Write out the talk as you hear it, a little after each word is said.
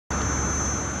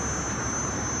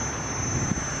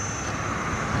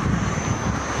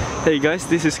Hey guys,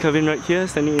 this is Kevin right here,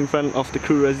 standing in front of the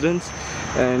crew residence,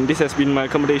 and this has been my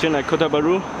accommodation at Kota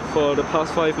Bharu for the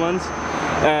past 5 months.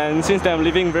 And since I'm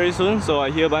leaving very soon, so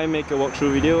I hereby make a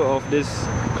walkthrough video of this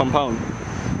compound.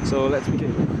 So let's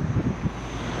begin.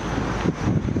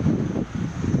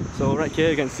 So right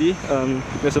here you can see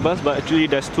there's a bus, but actually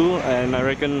there's two, and I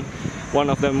reckon one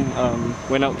of them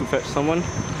went out to fetch someone.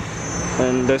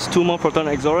 And there's two more Proton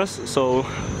Exorers, so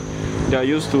they are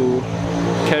used to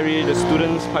carry the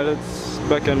students, pilots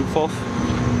back and forth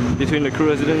between the crew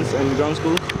residence and the ground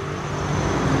school.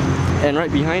 And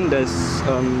right behind there's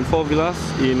 4 villas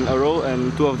in a row,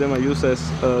 and 2 of them are used as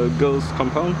a girls'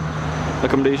 compound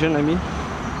accommodation, I mean.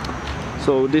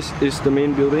 So this is the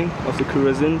main building of the crew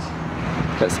residence.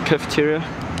 That's the cafeteria,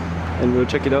 and we'll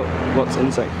check it out what's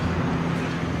inside.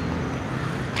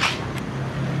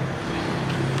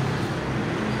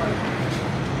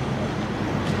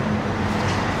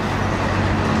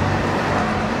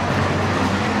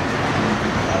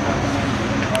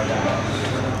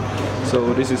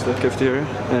 So this is the cafeteria,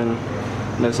 and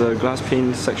there's a glass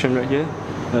pane section right here,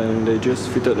 and they just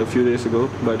fitted a few days ago,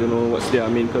 but I don't know what's their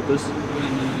main purpose.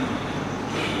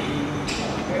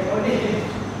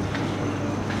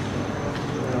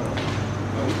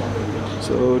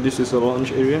 So this is a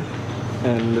lounge area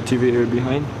and the TV area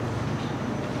behind.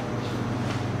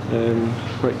 And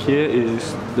right here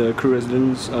is the crew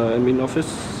residence admin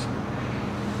office.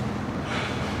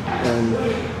 And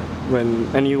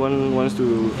when anyone wants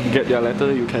to get their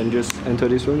letter, you can just enter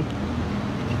this room.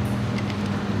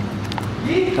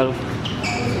 Hello.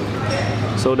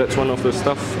 So that's one of the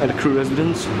stuff at the crew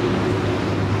residence.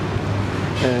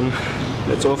 And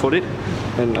that's all for it.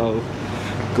 And I'll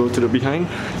go to the behind.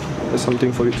 There's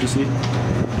something for you to see.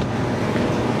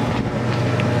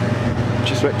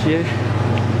 Just right here.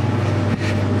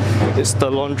 It's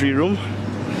the laundry room.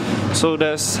 So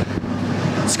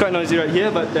it's quite noisy right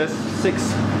here, but there's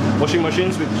 6 washing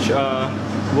machines which are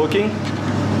working,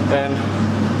 and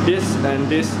this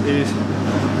is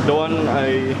the one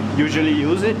I usually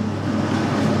use it.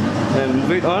 And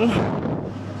move it on.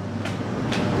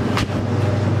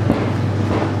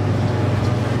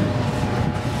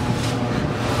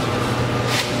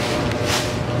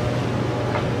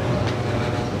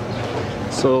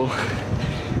 So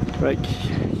right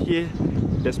here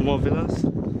there's more villas,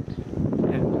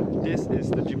 and this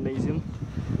is the gymnasium.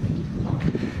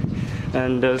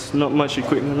 And there's not much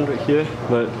equipment right here,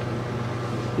 but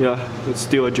yeah, it's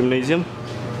still a gymnasium.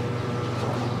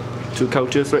 2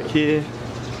 couches right here.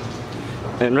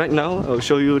 And right now I'll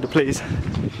show you the place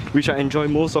which I enjoy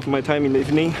most of my time in the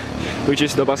evening, which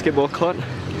is the basketball court.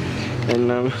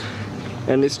 And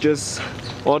it's just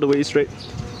all the way straight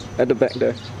at the back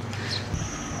there.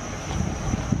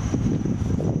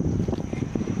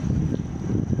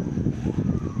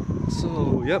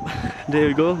 So yep, there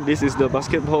you go. This is the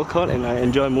basketball court, and I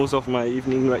enjoy most of my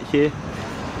evening right here.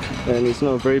 And it's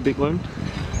not a very big one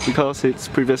because it's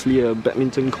previously a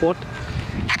badminton court.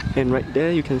 And right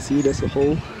there you can see there's a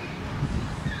hole.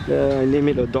 I name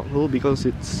it a dog hole because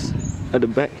it's at the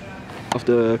back of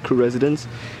the crew residence,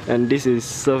 and this is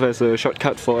serve as a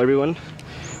shortcut for everyone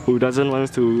who doesn't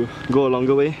want to go a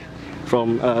longer way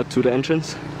from to the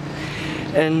entrance.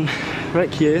 And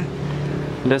right here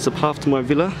there's a path to my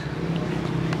villa.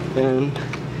 And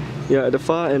yeah, at the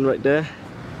far end right there,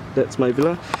 that's my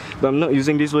villa. But I'm not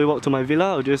using this way walk to my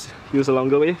villa, I'll just use a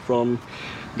longer way from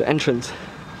the entrance.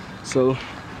 So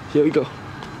here we go.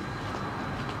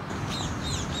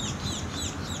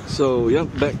 So yeah,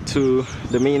 back to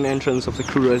the main entrance of the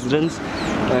crew residence,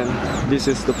 and this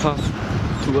is the path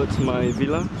towards my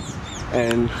villa.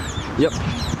 And yep,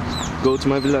 go to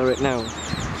my villa right now.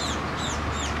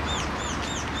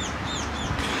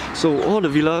 So all the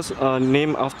villas are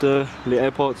named after the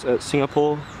airports at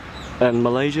Singapore and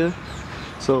Malaysia.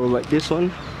 So like this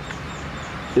one,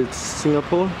 it's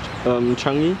Singapore,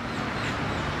 Changi.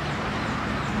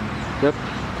 Yep.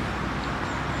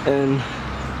 And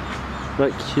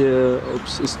right here,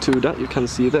 oops, it's too dark, you can't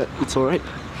see that, it's alright.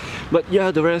 But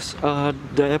yeah, the rest are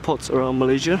the airports around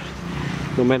Malaysia,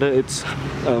 no matter it's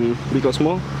big or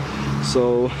small.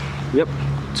 So yep,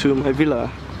 to my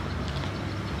villa.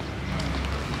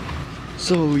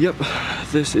 So yep,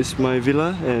 this is my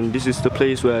villa, and this is the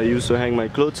place where I used to hang my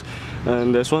clothes.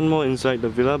 And there's one more inside the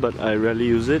villa, but I rarely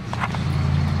use it.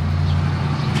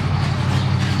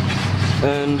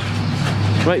 And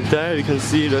right there you can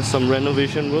see there's some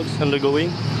renovation works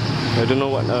undergoing. I don't know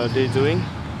what they're doing.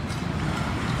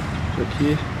 Right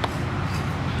here.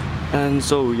 And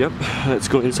so yep, let's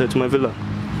go inside to my villa.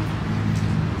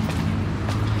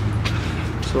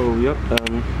 So yep,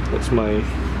 that's my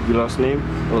villa's name,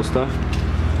 all stuff.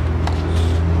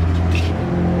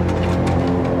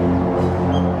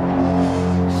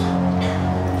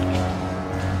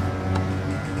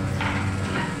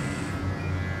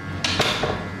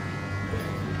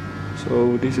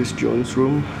 So this is John's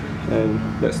room, and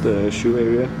that's the shoe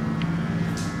area.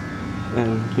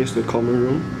 And here's the common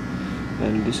room,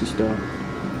 and this is the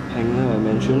hanger I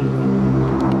mentioned.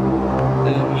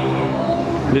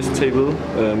 And this table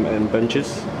and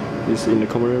benches is in the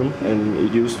common room, and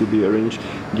it used to be arranged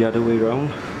the other way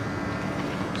around.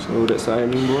 So that's the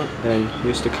ironing board, and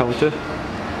here's the counter.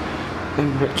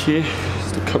 And right here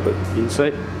is the cupboard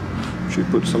inside. Should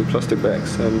put some plastic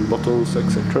bags and bottles,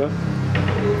 etc.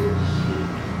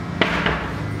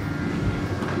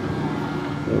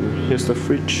 Here's the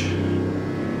fridge.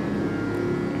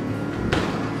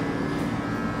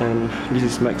 And this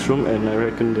is Mac's room, and I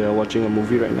reckon they are watching a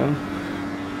movie right now,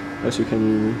 as you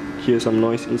can hear some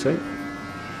noise inside.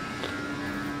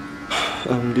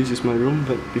 This is my room,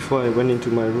 but before I go into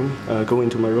my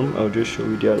room, I'll just show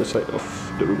you the other side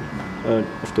of the room,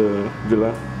 of the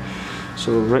villa.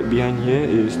 So right behind here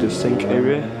is the sink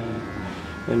area,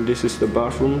 and this is the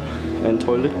bathroom and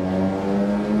toilet.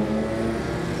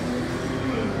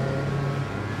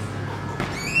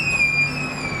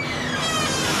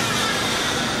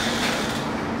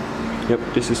 Yep,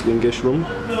 this is Linge's room.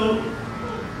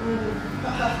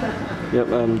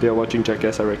 Yep, they are watching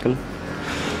Jackass, I reckon.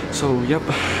 So yep,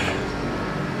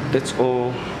 that's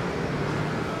all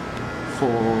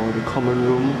for the common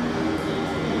room,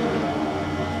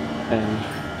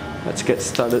 and let's get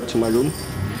started to my room.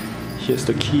 Here's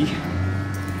the key.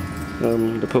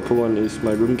 The purple one is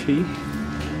my room key.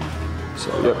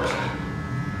 So yep.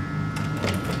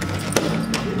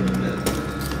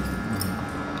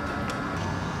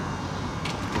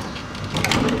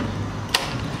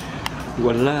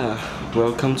 Voila!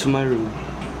 Welcome to my room.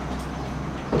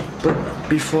 But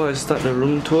before I start the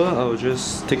room tour, I'll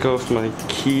just take off my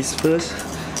keys first,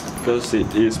 because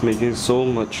it is making so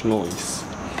much noise.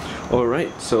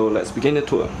 Alright, so let's begin the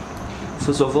tour.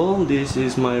 First of all, this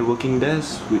is my working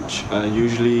desk, which I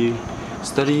usually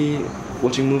study,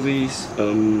 watching movies,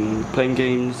 playing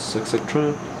games,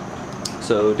 etc.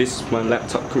 So this is my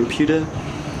laptop computer.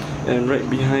 And right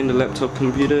behind the laptop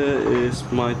computer is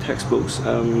my textbooks.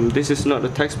 This is not the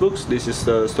textbooks, this is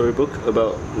the storybook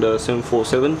about the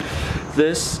 747.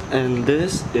 This and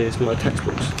this is my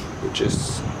textbooks, which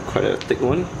is quite a thick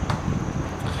one.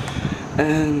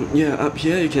 And yeah, up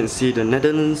here you can see the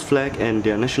Netherlands flag and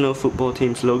their national football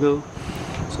team's logo.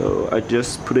 So I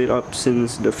just put it up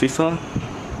since the FIFA.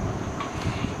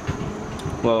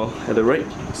 Well, at the right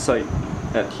side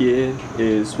at here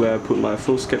is where I put my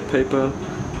foolscap paper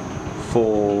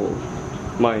for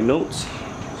my notes.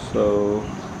 So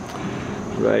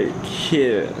right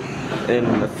here in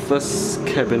the first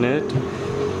cabinet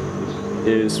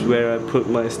is where I put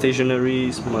my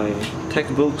stationeries, my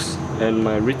textbooks and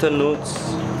my written notes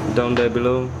down there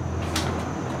below,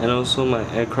 and also my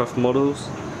aircraft models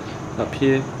up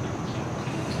here.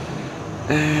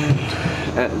 And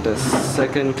at the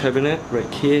second cabinet right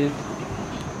here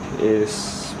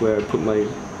is where I put my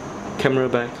camera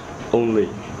bag only.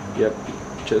 Yep,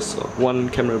 just one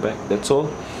camera bag, that's all.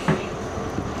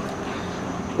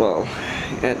 Well,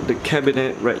 at the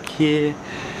cabinet right here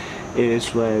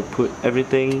is where I put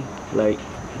everything, like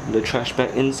the trash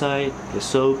bag inside, the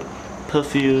soap,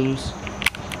 perfumes,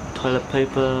 toilet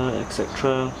paper,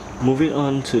 etc. Moving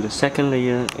on to the second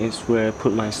layer is where I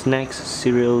put my snacks,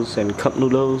 cereals and cup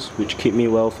noodles, which keep me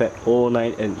well fed all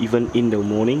night and even in the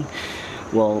morning.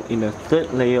 While in the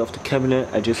third layer of the cabinet,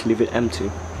 I just leave it empty.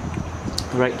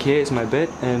 Right here is my bed,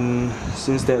 and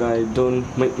since that I don't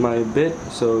make my bed,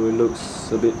 so it looks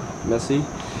a bit messy.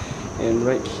 And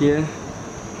right here,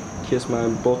 here's my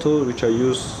bottle, which I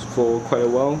use for quite a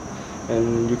while,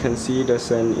 and you can see there's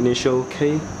an initial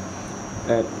K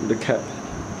at the cap.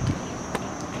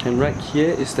 And right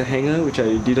here is the hanger, which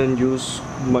I didn't use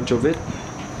much of it.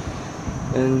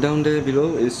 And down there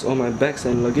below is all my bags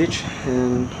and luggage,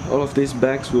 and all of these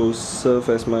bags will serve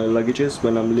as my luggages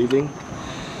when I'm leaving.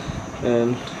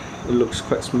 And it looks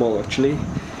quite small actually.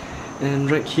 And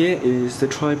right here is the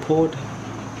tripod,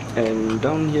 and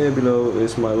down here below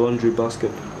is my laundry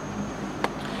basket.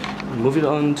 Moving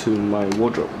on to my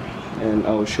wardrobe, and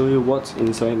I'll show you what's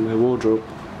inside my wardrobe.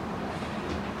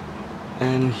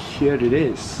 And here it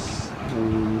is.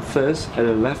 First, at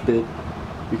the left bit,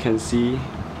 you can see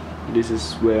this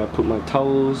is where I put my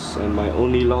towels and my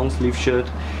only long sleeve shirt,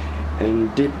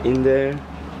 and deep in there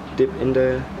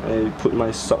I put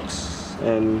my socks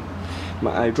and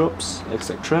my eye drops,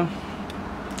 etc.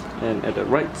 And at the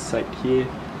right side here,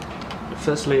 the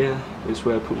first layer is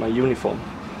where I put my uniform.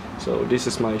 So this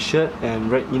is my shirt, and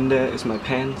right in there is my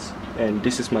pants, and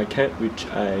this is my cap, which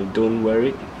I don't wear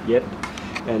it yet.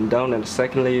 And down at the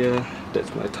second layer,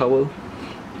 that's my towel,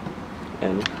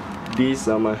 and these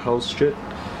are my house shirt,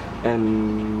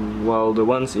 and while the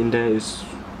ones in there is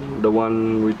the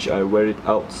one which I wear it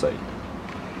outside.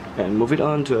 And moving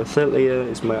on to a third layer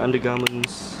is my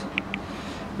undergarments,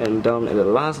 and down at the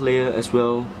last layer as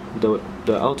well,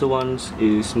 the outer ones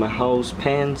is my house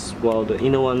pants, while the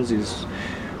inner ones is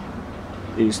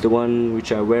the one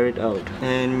which I wear it out.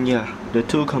 And yeah, the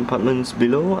two compartments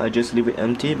below I just leave it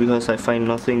empty because I find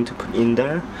nothing to put in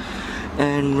there.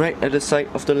 And right at the side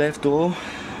of the left door,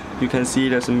 you can see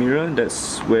there's a mirror.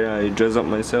 That's where I dress up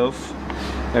myself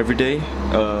every day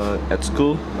at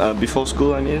school, before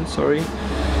school I mean, sorry.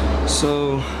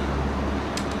 So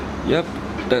yep,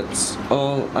 that's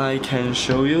all I can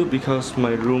show you because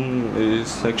my room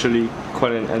is actually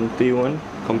quite an empty one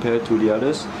compared to the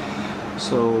others.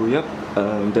 So yep,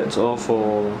 that's all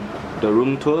for the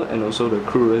room tour and also the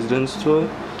crew residence tour.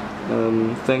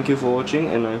 Thank you for watching,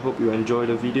 and I hope you enjoyed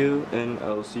the video, and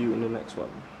I'll see you in the next one.